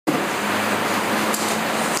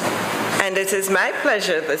And it is my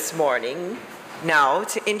pleasure this morning now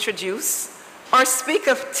to introduce our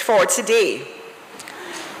speaker for today.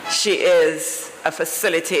 She is a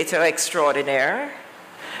facilitator extraordinaire.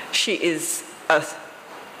 She is a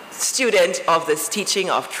student of this teaching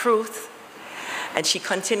of truth, and she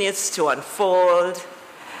continues to unfold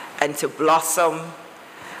and to blossom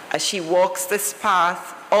as she walks this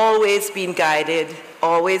path, always being guided,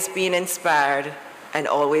 always being inspired, and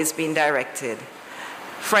always being directed.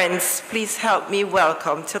 Friends, please help me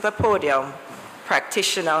welcome to the podium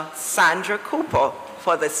practitioner Sandra Cooper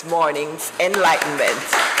for this morning's enlightenment.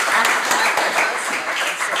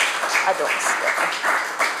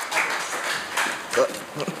 Good.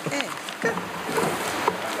 Hey, good.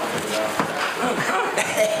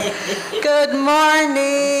 Good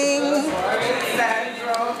morning. Good morning,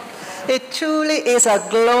 Sandra. It truly is a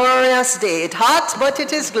glorious day. It's hot, but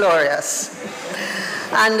it is glorious.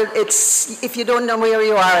 And it's, if you don't know where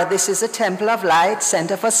you are, this is a Temple of Light,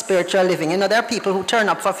 Center for Spiritual Living. You know, there are people who turn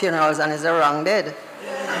up for funerals and it's the wrong dead.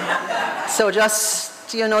 So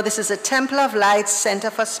just, you know, this is a Temple of Light, Center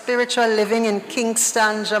for Spiritual Living in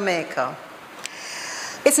Kingston, Jamaica.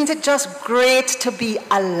 Isn't it just great to be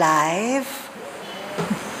alive?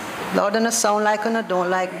 Lord, doesn't sound like I don't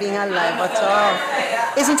like being alive at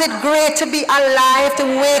all. Isn't it great to be alive, to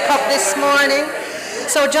wake up this morning?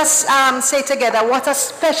 So just say together, what a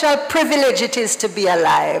special privilege it is to be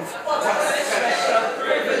alive. What a special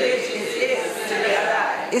privilege it is to be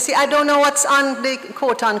alive. You see, I don't know what's on the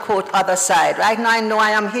quote-unquote other side. Right now I know I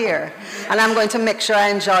am here, and I'm going to make sure I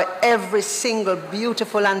enjoy every single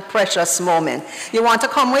beautiful and precious moment. You want to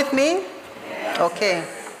come with me? Okay.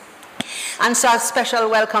 And so a special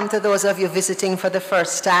welcome to those of you visiting for the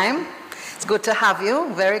first time. It's good to have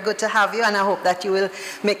you, very good to have you, and I hope that you will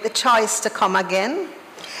make the choice to come again.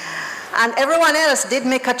 And everyone else did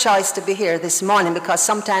make a choice to be here this morning, because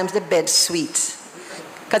sometimes the bed's sweet.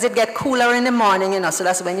 Because it gets cooler in the morning, you know, so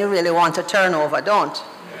that's when you really want to turn over, don't?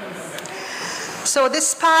 So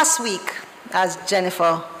this past week, as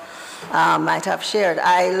Jennifer might have shared,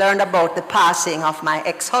 I learned about the passing of my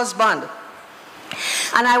ex-husband.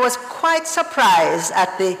 And I was quite surprised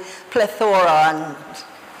at the plethora and,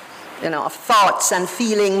 you know, of thoughts and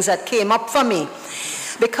feelings that came up for me,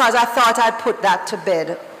 because I thought I'd put that to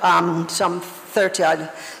bed some 30-odd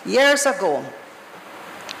years ago.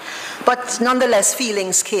 But nonetheless,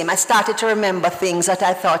 feelings came. I started to remember things that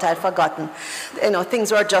I thought I'd forgotten. You know,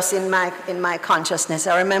 things were just in my consciousness.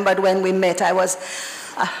 I remembered when we met, I was,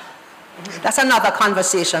 that's another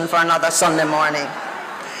conversation for another Sunday morning.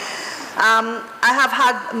 I have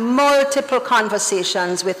had multiple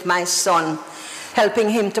conversations with my son, helping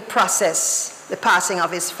him to process the passing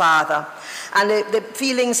of his father. And the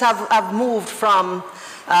feelings have moved from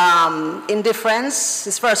indifference.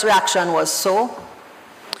 His first reaction was so.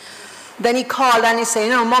 Then he called and he said,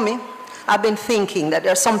 you know, Mommy, I've been thinking that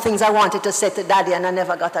there are some things I wanted to say to Daddy and I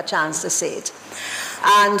never got a chance to say it.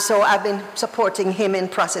 And so I've been supporting him in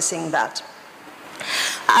processing that.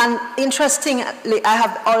 And interestingly, I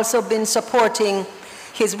have also been supporting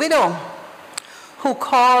his widow, who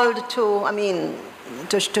called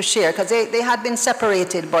to share, because they had been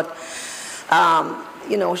separated, but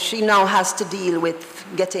you know, she now has to deal with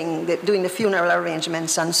doing the funeral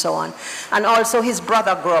arrangements and so on. And also his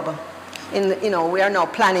brother Grub, you know, we are now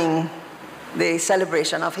planning the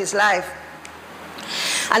celebration of his life.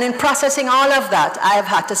 And in processing all of that, I have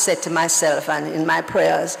had to say to myself and in my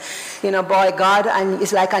prayers, you know, boy, God,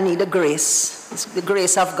 it's like I need the grace. It's the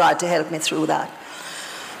grace of God to help me through that.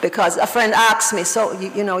 Because a friend asked me, so,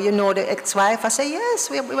 you know the ex-wife? I say, yes,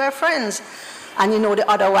 we were friends. And you know the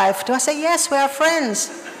other wife too? I say, yes, we are friends.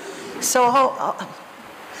 So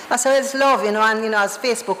I said, it's love, you know, and you know, as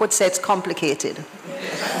Facebook would say, it's complicated.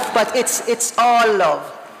 But it's all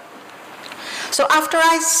love. So after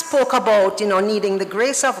I spoke about, you know, needing the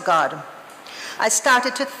grace of God, I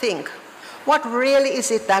started to think, what really is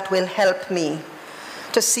it that will help me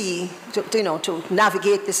to see, you know, to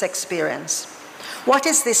navigate this experience? What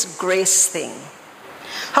is this grace thing?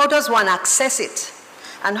 How does one access it?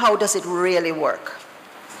 And how does it really work?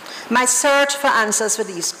 My search for answers for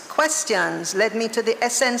these questions led me to the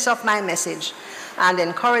essence of my message and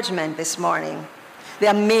encouragement this morning, the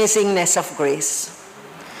amazingness of grace,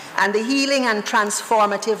 and the healing and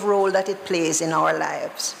transformative role that it plays in our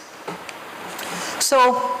lives.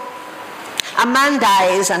 So, a man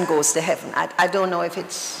dies and goes to heaven. I don't know if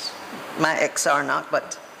it's my ex or not,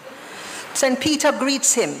 but St. Peter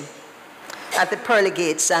greets him at the pearly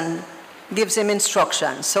gates and gives him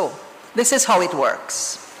instructions. So, this is how it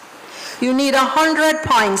works. You need 100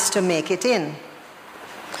 points to make it in.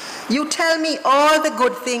 You tell me all the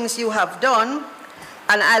good things you have done,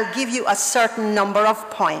 and I'll give you a certain number of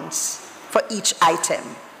points for each item,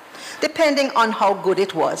 depending on how good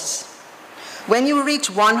it was. When you reach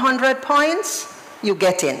 100 points, you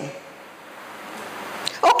get in.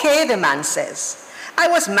 Okay, the man says, I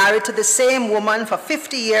was married to the same woman for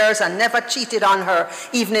 50 years and never cheated on her,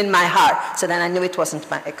 even in my heart. So then I knew it wasn't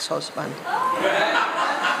my ex-husband.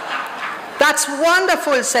 That's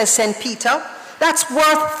wonderful, says St. Peter. That's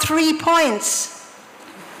worth 3 points.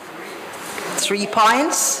 3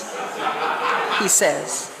 points, he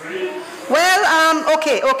says. Well,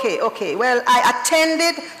 okay. Well, I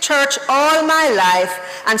attended church all my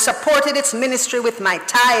life and supported its ministry with my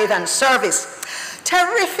tithe and service.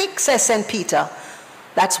 Terrific, says St. Peter.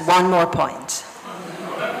 That's 1 more point.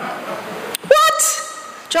 What?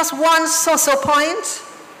 Just 1 so-so point?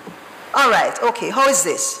 All right, okay, how is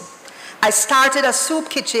this? I started a soup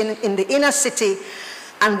kitchen in the inner city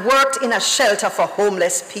and worked in a shelter for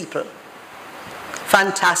homeless people.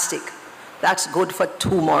 Fantastic. That's good for 2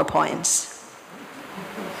 more points.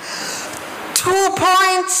 2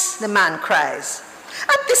 points, the man cries.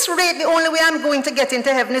 At this rate, the only way I'm going to get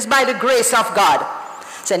into heaven is by the grace of God.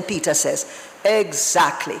 St. Peter says,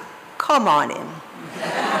 exactly. Come on in.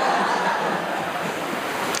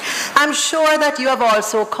 I'm sure that you have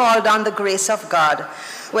also called on the grace of God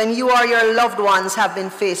when you or your loved ones have been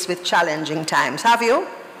faced with challenging times. Have you?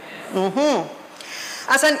 Yes.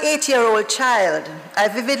 As an 8-year-old child, I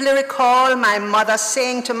vividly recall my mother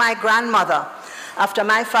saying to my grandmother after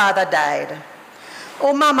my father died,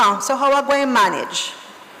 oh, Mama, so how are we going to manage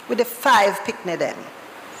with the 5 picnic them?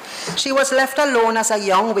 She was left alone as a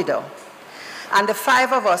young widow, and the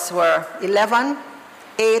 5 of us were 11,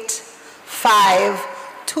 8, 5,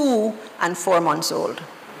 2, and 4 months old.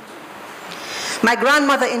 My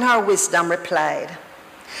grandmother, in her wisdom, replied,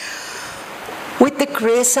 with the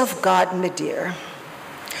grace of God, my dear,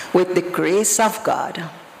 with the grace of God.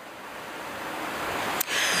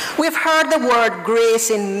 We've heard the word grace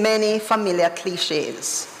in many familiar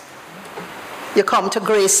cliches. You come to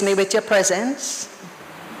grace me with your presence.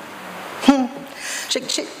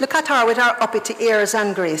 Look at her with her uppity airs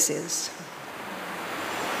and graces.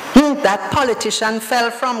 That politician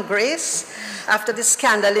fell from grace after the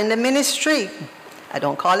scandal in the ministry. I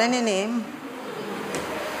don't call any name.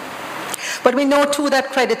 But we know too that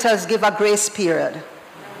creditors give a grace period.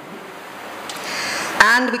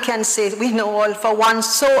 And we can say, we know all for one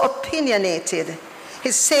so opinionated,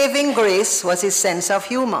 his saving grace was his sense of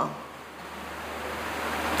humor.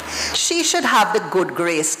 She should have the good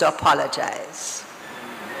grace to apologize.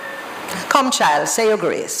 Come, child, say your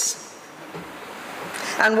grace.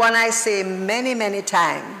 And one I say many, many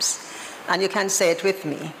times, and you can say it with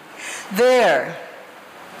me. There,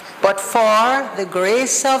 but for the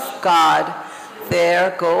grace of God,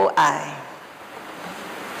 there go I.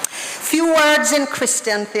 Few words in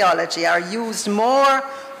Christian theology are used more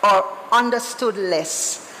or understood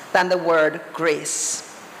less than the word grace.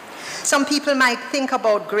 Some people might think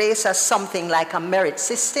about grace as something like a merit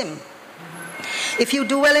system. If you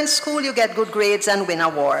do well in school, you get good grades and win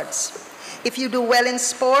awards. If you do well in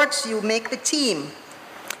sports, you make the team.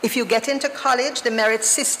 If you get into college, the merit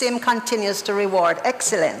system continues to reward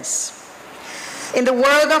excellence. In the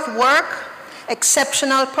world of work,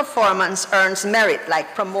 exceptional performance earns merit,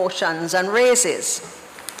 like promotions and raises.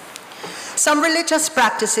 Some religious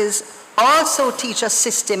practices also teach a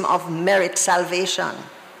system of merit salvation.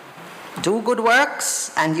 Do good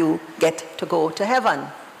works and you get to go to heaven.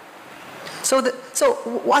 So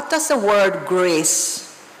what does the word grace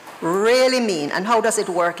really mean, and how does it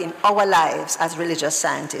work in our lives as religious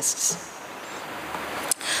scientists?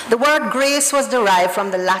 The word grace was derived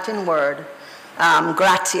from the Latin word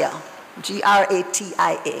gratia,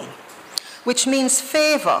 G-R-A-T-I-A, which means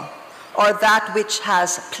favor or that which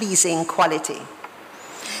has pleasing quality.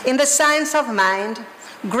 In the science of mind,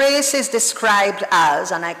 grace is described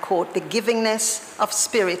as, and I quote, the givingness of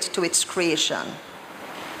spirit to its creation.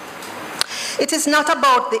 It is not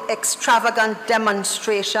about the extravagant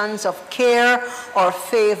demonstrations of care or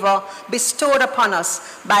favor bestowed upon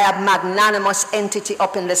us by a magnanimous entity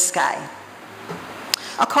up in the sky.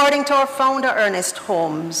 According to our founder, Ernest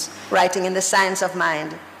Holmes, writing in The Science of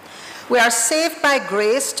Mind, we are saved by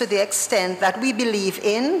grace to the extent that we believe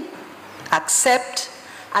in, accept,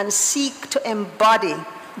 and seek to embody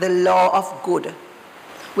the law of good,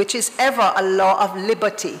 which is ever a law of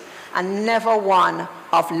liberty and never one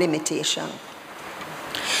of limitation.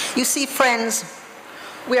 You see, friends,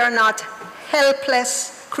 we are not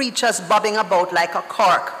helpless creatures bobbing about like a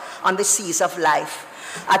cork on the seas of life,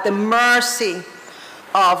 at the mercy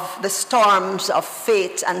of the storms of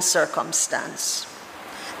fate and circumstance.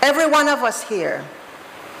 Every one of us here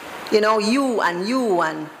You know, you and you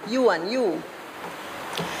and you and you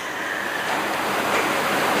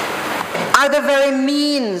are the very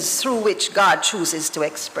means through which God chooses to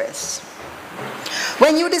express.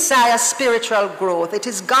 When you desire spiritual growth, it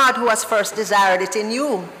is God who has first desired it in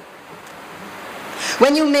you.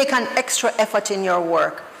 When you make an extra effort in your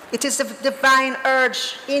work, it is the divine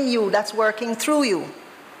urge in you that's working through you.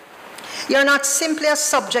 You're not simply a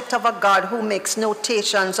subject of a God who makes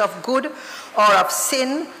notations of good or of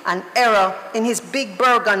sin and error in his big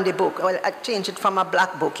burgundy book. Well, I changed it from a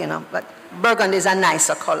black book, you know, but burgundy is a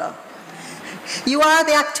nicer color. You are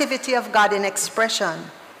the activity of God in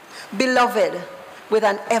expression, beloved with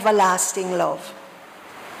an everlasting love.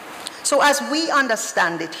 So as we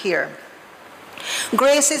understand it here,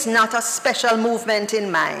 grace is not a special movement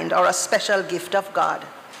in mind or a special gift of God.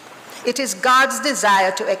 It is God's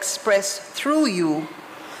desire to express through you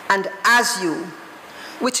and as you,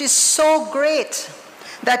 which is so great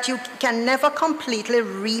that you can never completely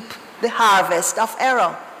reap the harvest of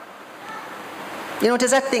error. You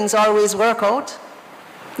notice that things always work out?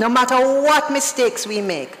 No matter what mistakes we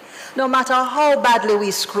make, no matter how badly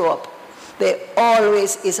we screw up, there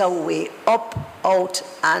always is a way up, out,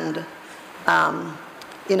 and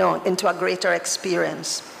into a greater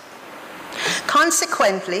experience.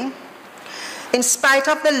 Consequently, in spite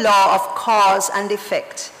of the law of cause and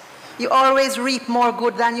effect, you always reap more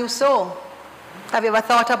good than you sow. Have you ever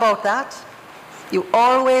thought about that? You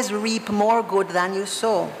always reap more good than you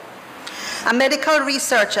sow. A medical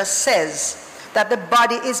researcher says that the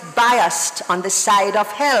body is biased on the side of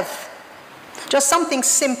health. Just something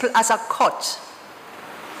simple as a cut.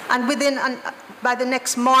 And by the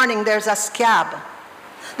next morning, there's a scab.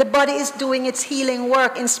 The body is doing its healing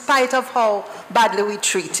work in spite of how badly we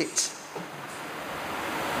treat it.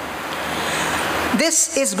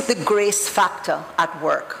 This is the grace factor at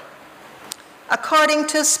work. According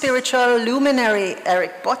to spiritual luminary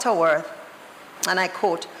Eric Butterworth, and I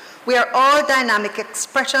quote, "We are all dynamic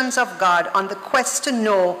expressions of God on the quest to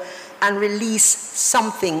know and release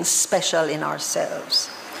something special in ourselves.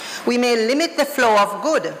 We may limit the flow of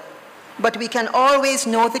good, but we can always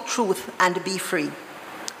know the truth and be free.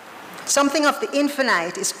 Something of the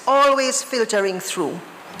infinite is always filtering through."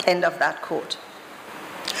 End of that quote.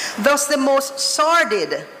 Thus, the most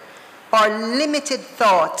sordid or limited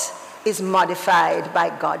thought is modified by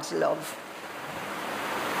God's love.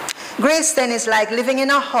 Grace then is like living in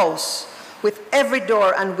a house with every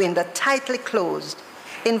door and window tightly closed.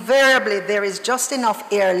 Invariably, there is just enough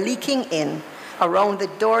air leaking in around the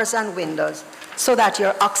doors and windows so that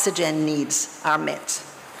your oxygen needs are met.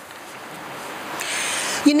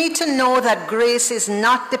 You need to know that grace is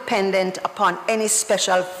not dependent upon any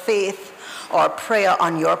special faith or prayer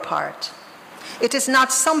on your part. It is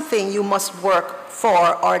not something you must work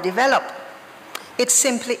for or develop. It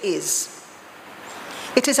simply is.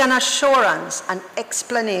 It is an assurance, an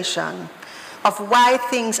explanation of why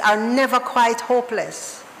things are never quite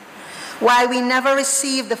hopeless, why we never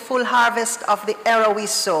receive the full harvest of the error we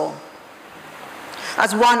sow.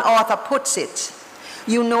 As one author puts it,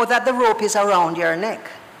 you know that the rope is around your neck.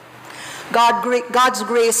 God's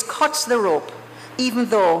grace cuts the rope, even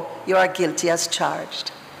though you are guilty as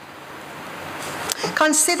charged.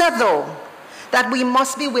 Consider, though, that we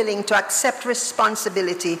must be willing to accept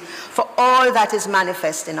responsibility for all that is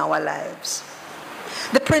manifest in our lives.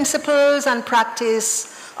 The principles and practice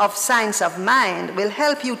of science of mind will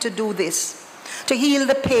help you to do this, to heal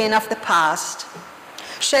the pain of the past,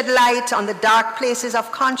 shed light on the dark places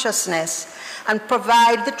of consciousness, and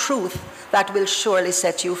provide the truth that will surely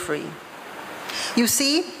set you free. You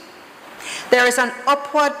see, there is an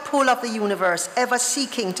upward pull of the universe ever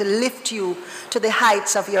seeking to lift you to the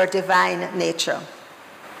heights of your divine nature.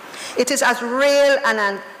 It is as real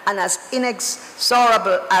and as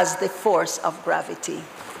inexorable as the force of gravity.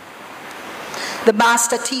 The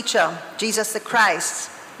master teacher, Jesus the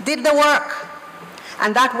Christ, did the work,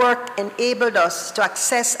 and that work enabled us to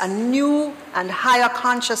access a new and higher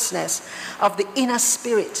consciousness of the inner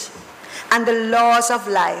spirit and the laws of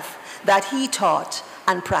life that he taught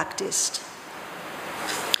and practiced.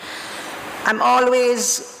 I'm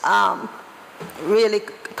always really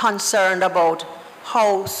concerned about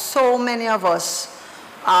how so many of us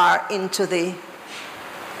are into the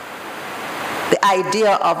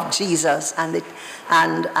idea of Jesus and the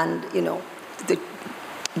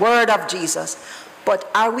word of Jesus. But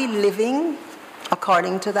are we living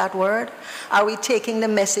according to that word? Are we taking the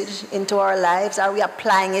message into our lives? Are we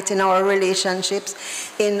applying it in our relationships,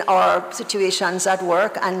 in our situations at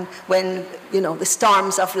work, and when the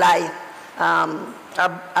storms of life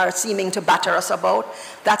are seeming to batter us about?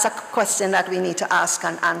 That's a question that we need to ask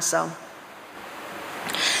and answer.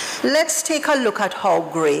 Let's take a look at how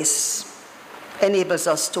grace enables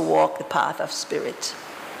us to walk the path of spirit.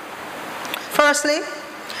 Firstly,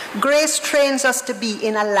 grace trains us to be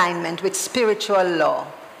in alignment with spiritual law.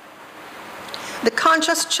 The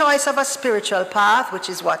conscious choice of a spiritual path, which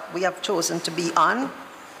is what we have chosen to be on,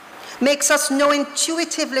 makes us know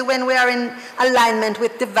intuitively when we are in alignment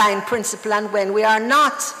with divine principle and when we are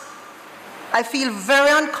not. I feel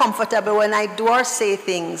very uncomfortable when I do or say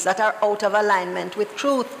things that are out of alignment with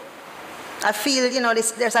truth. I feel,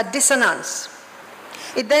 there's a dissonance.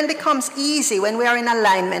 It then becomes easy when we are in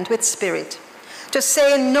alignment with spirit to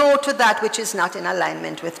say no to that which is not in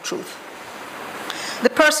alignment with truth. The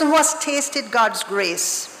person who has tasted God's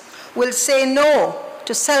grace will say no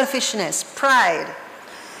to selfishness, pride,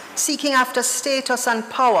 seeking after status and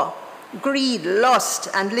power, greed, lust,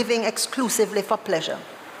 and living exclusively for pleasure.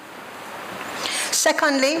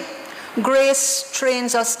 Secondly, grace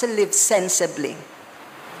trains us to live sensibly.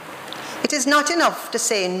 It is not enough to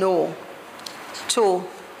say no to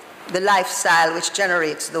the lifestyle which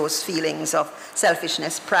generates those feelings of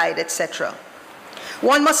selfishness, pride, etc.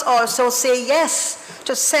 One must also say yes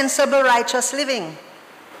to sensible, righteous living,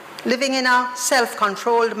 living in a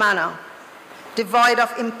self-controlled manner, devoid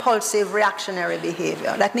of impulsive, reactionary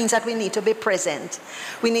behavior. That means that we need to be present.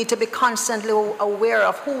 We need to be constantly aware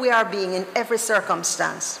of who we are being in every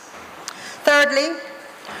circumstance. Thirdly,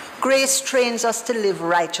 grace trains us to live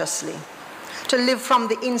righteously, to live from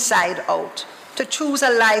the inside out, to choose a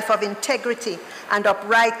life of integrity and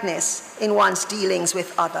uprightness in one's dealings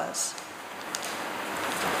with others.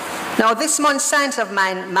 Now, this month's Science of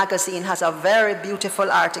Mind magazine has a very beautiful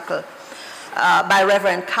article by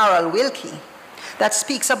Reverend Carol Wilkie that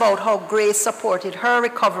speaks about how grace supported her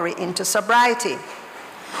recovery into sobriety.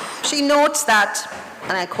 She notes that,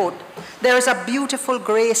 and I quote, "There is a beautiful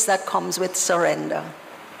grace that comes with surrender.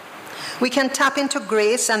 We can tap into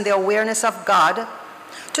grace and the awareness of God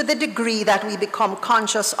to the degree that we become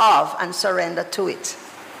conscious of and surrender to it."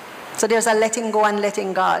 So there's a letting go and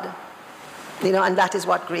letting God, and that is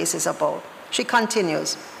what grace is about. She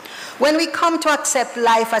continues, "When we come to accept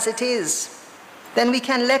life as it is, then we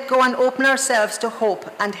can let go and open ourselves to hope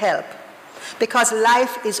and help, because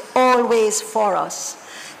life is always for us.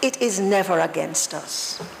 It is never against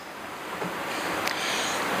us."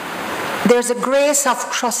 There's a grace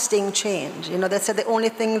of trusting change. They said the only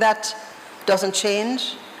thing that doesn't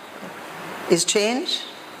change is change.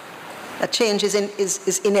 That change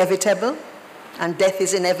is inevitable, and death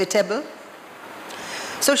is inevitable.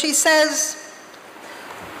 So she says,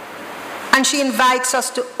 and she invites us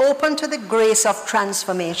to open to the grace of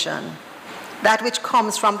transformation, that which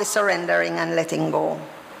comes from the surrendering and letting go.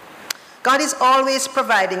 God is always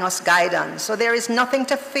providing us guidance, so there is nothing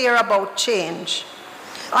to fear about change.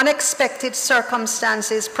 Unexpected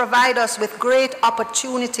circumstances provide us with great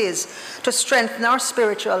opportunities to strengthen our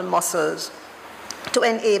spiritual muscles, to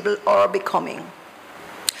enable our becoming.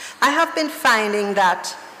 I have been finding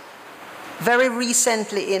that very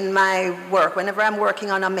recently in my work, whenever I'm working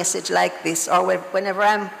on a message like this, or whenever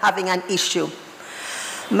I'm having an issue,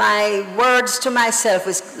 my words to myself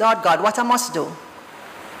is, "Lord God, what I must do?"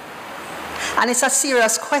 And it's a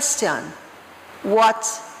serious question. What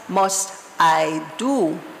must I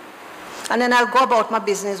do? And then I'll go about my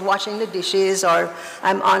business, washing the dishes, or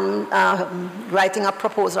I'm on writing a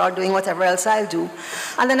proposal or doing whatever else I'll do.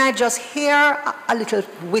 And then I just hear a little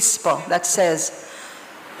whisper that says,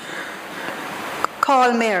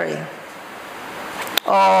 "Call Mary,"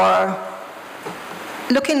 or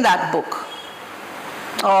 "Look in that book,"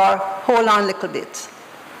 or "Hold on a little bit."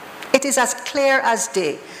 It is as clear as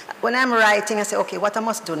day. When I'm writing, I say, okay, what I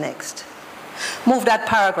must do next? Move that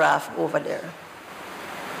paragraph over there.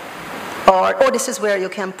 Or, oh, this is where you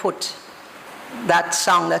can put that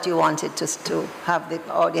song that you wanted to have the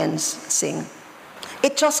audience sing.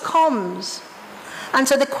 It just comes. And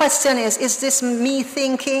so the question is this me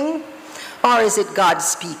thinking, or is it God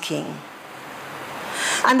speaking?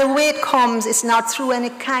 And the way it comes is not through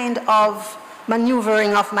any kind of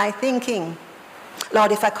maneuvering of my thinking.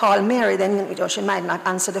 Lord, if I call Mary, then she might not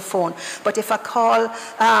answer the phone. But if I call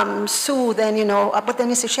Sue, then, but then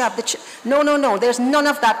you see, she have the... No. There's none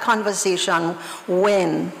of that conversation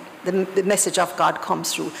when the message of God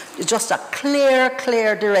comes through. It's just a clear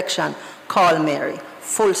direction. Call Mary.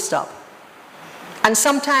 Full stop. And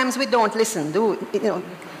sometimes we don't listen.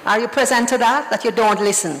 Are you present to that? That you don't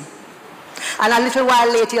listen. And a little while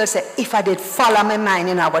later you'll say, if I did follow my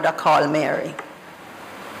mind, I would have called Mary.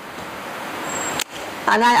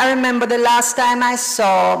 And I remember the last time I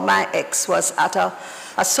saw my ex was at a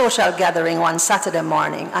social gathering one Saturday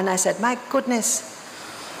morning. And I said, my goodness,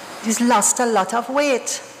 he's lost a lot of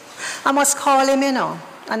weight. I must call him,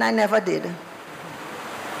 And I never did.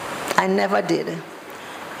 I never did.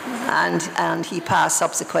 And he passed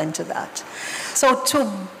subsequent to that. So to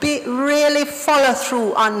really follow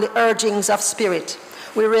through on the urgings of spirit,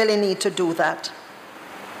 we really need to do that.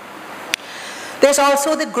 There's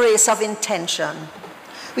also the grace of intention.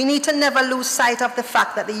 We need to never lose sight of the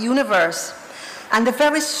fact that the universe and the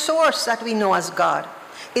very source that we know as God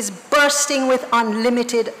is bursting with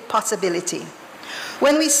unlimited possibility.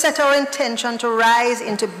 When we set our intention to rise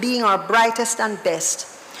into being our brightest and best,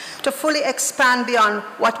 to fully expand beyond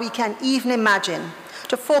what we can even imagine,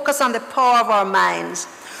 to focus on the power of our minds,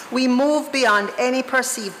 we move beyond any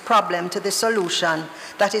perceived problem to the solution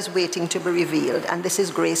that is waiting to be revealed, and this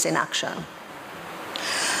is grace in action.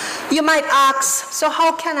 You might ask, so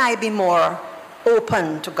how can I be more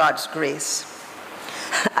open to God's grace?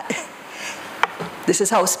 This is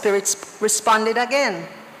how Spirit responded again.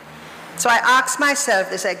 So I asked myself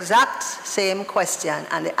this exact same question,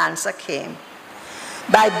 and the answer came: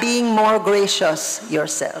 by being more gracious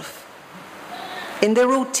yourself in the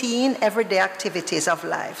routine, everyday activities of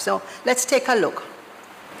life. So let's take a look.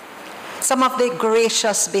 Some of the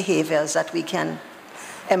gracious behaviors that we can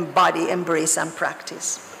embody, embrace, and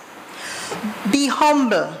practice. Be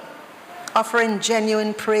humble, offering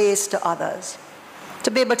genuine praise to others. To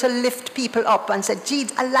be able to lift people up and say, gee,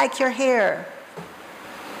 I like your hair.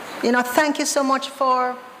 You know, thank you so much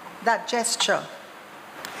for that gesture.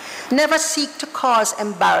 Never seek to cause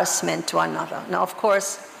embarrassment to another. Now, of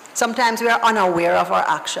course, sometimes we are unaware of our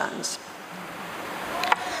actions.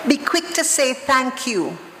 Be quick to say thank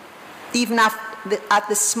you, even at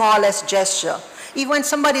the smallest gesture. Even when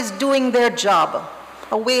somebody's doing their job,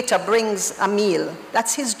 a waiter brings a meal,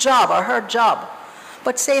 that's his job or her job.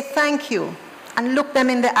 But say thank you and look them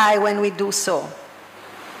in the eye when we do so.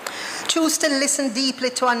 Choose to listen deeply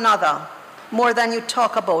to another more than you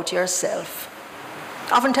talk about yourself.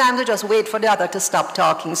 Oftentimes we just wait for the other to stop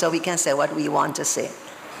talking so we can say what we want to say.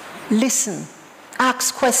 Listen.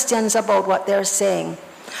 Ask questions about what they're saying.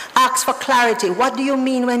 Ask for clarity. What do you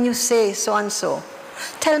mean when you say so and so?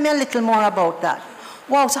 Tell me a little more about that.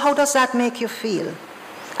 Wow, so how does that make you feel?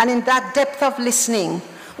 And in that depth of listening,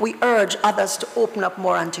 we urge others to open up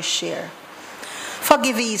more and to share.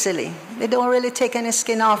 Forgive easily. They don't really take any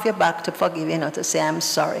skin off your back to forgive, you know, to say, I'm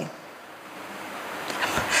sorry.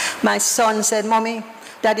 My son said, Mommy,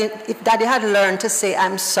 Daddy, if Daddy had learned to say,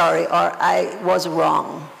 I'm sorry, or I was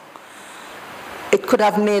wrong, it could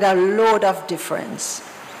have made a load of difference.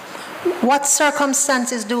 What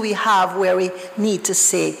circumstances do we have where we need to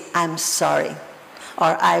say, I'm sorry,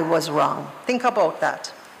 or I was wrong? Think about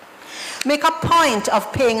that. Make a point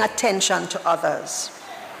of paying attention to others.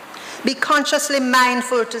 Be consciously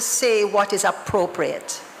mindful to say what is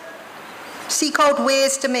appropriate. Seek out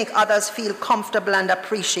ways to make others feel comfortable and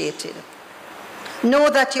appreciated. Know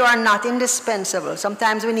that you are not indispensable.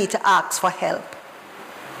 Sometimes we need to ask for help.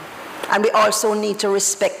 And we also need to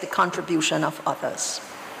respect the contribution of others.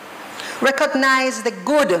 Recognize the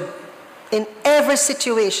good in every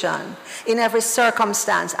situation, in every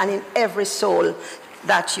circumstance, and in every soul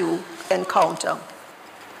that you encounter.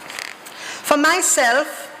 For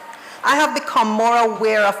myself, I have become more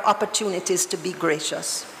aware of opportunities to be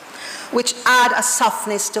gracious, which add a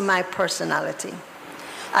softness to my personality,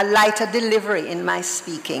 a lighter delivery in my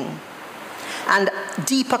speaking, and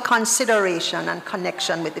deeper consideration and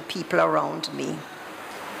connection with the people around me.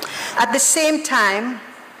 At the same time,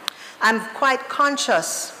 I'm quite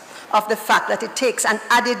conscious of the fact that it takes an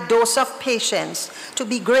added dose of patience to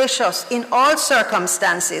be gracious in all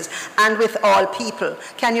circumstances and with all people.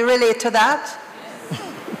 Can you relate to that?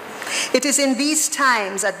 It is in these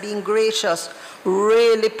times that being gracious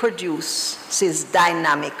really produces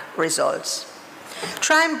dynamic results.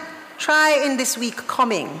 Try in this week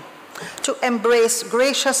coming to embrace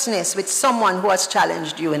graciousness with someone who has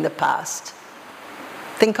challenged you in the past.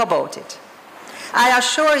 Think about it. I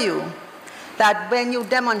assure you that when you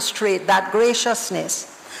demonstrate that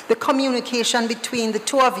graciousness, the communication between the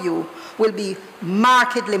two of you will be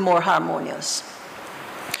markedly more harmonious.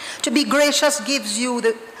 To be gracious gives you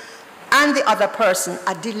and the other person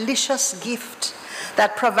a delicious gift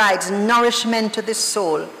that provides nourishment to the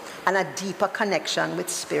soul and a deeper connection with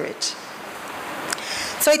spirit.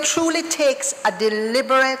 So it truly takes a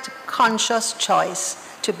deliberate, conscious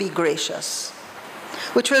choice to be gracious,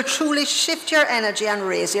 which will truly shift your energy and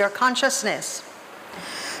raise your consciousness.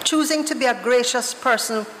 Choosing to be a gracious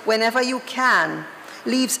person whenever you can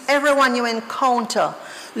leaves everyone you encounter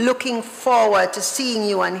looking forward to seeing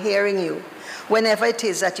you and hearing you whenever it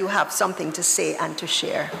is that you have something to say and to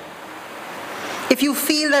share. If you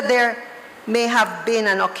feel that there may have been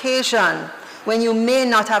an occasion when you may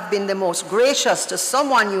not have been the most gracious to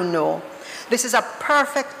someone you know, this is a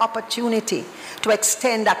perfect opportunity to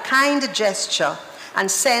extend a kind gesture and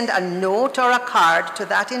send a note or a card to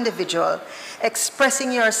that individual,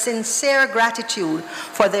 expressing your sincere gratitude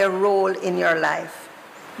for their role in your life,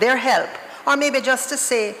 their help, or maybe just to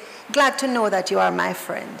say, glad to know that you are my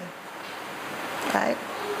friend. Right?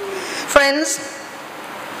 Friends,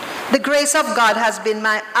 the grace of God has been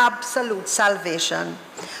my absolute salvation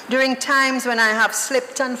during times when I have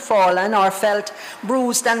slipped and fallen or felt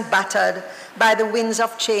bruised and battered by the winds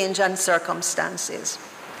of change and circumstances.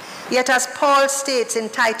 Yet as Paul states in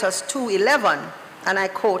Titus 2:11, and I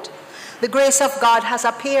quote, "The grace of God has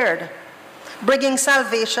appeared, bringing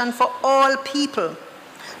salvation for all people,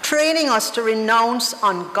 training us to renounce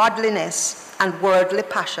ungodliness and worldly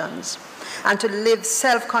passions, and to live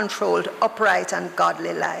self-controlled, upright, and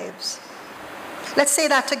godly lives." Let's say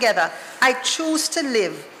that together. I choose to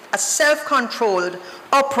live a self-controlled,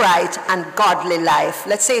 upright, and godly life.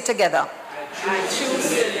 Let's say it together. I choose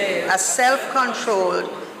to live a self-controlled,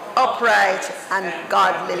 upright, and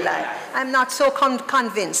godly life. I'm not so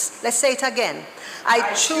convinced. Let's say it again.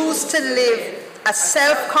 I choose to live a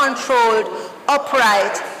self-controlled,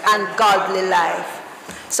 upright, and godly life.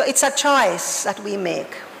 So it's a choice that we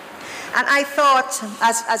make. And I thought,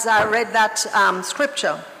 as I read that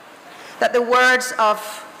scripture, that the words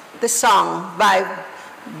of the song by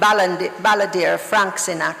balladeer Frank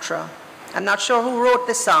Sinatra, I'm not sure who wrote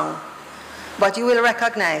the song, but you will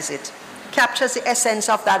recognize it, captures the essence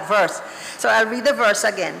of that verse. So I'll read the verse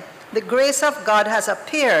again. The grace of God has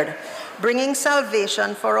appeared, bringing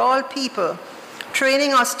salvation for all people,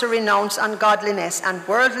 training us to renounce ungodliness and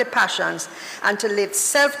worldly passions, and to live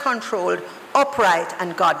self-controlled, upright,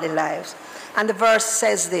 and godly lives. And the verse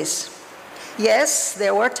says this: yes,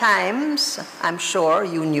 there were times, I'm sure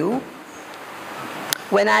you knew,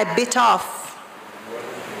 when I bit off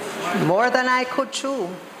more than I could chew.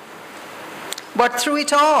 But through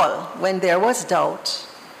it all, when there was doubt,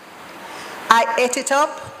 I ate it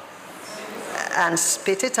up and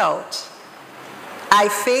spit it out. I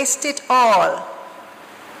faced it all,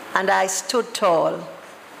 and I stood tall.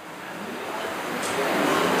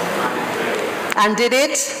 And did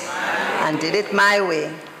it my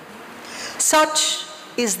way. Such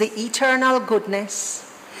is the eternal goodness,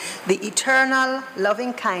 the eternal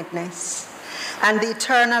loving kindness, and the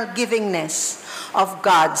eternal givingness of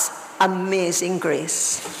God's amazing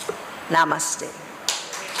grace. Namaste.